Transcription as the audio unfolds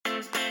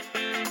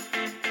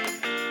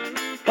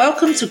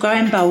Welcome to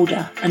Growing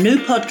Bolder, a new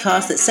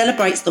podcast that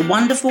celebrates the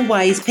wonderful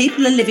ways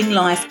people are living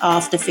life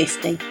after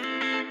 50.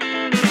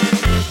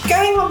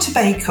 Going on to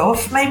Bake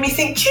Off made me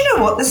think, do you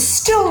know what? There's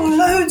still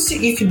loads that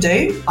you can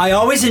do. I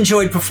always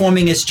enjoyed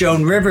performing as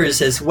Joan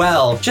Rivers as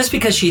well, just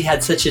because she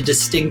had such a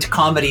distinct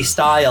comedy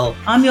style.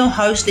 I'm your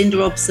host, Linda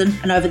Robson,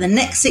 and over the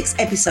next 6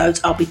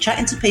 episodes, I'll be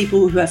chatting to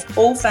people who have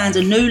all found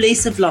a new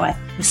lease of life,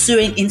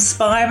 pursuing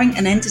inspiring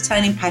and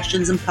entertaining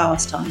passions and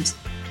pastimes.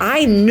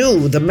 I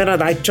knew the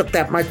minute I took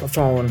that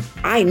microphone,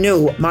 I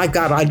knew, my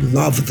God, I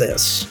love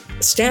this.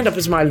 Stand-up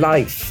is my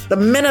life. The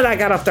minute I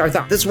got up there, I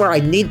thought, this is where I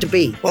need to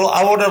be. Well,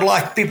 what I'd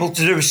like people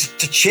to do is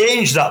to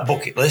change that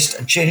bucket list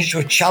and change it to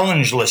a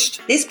challenge list.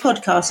 This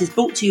podcast is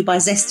brought to you by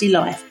Zesty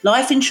Life,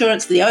 life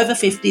insurance for the over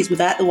 50s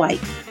without the wait.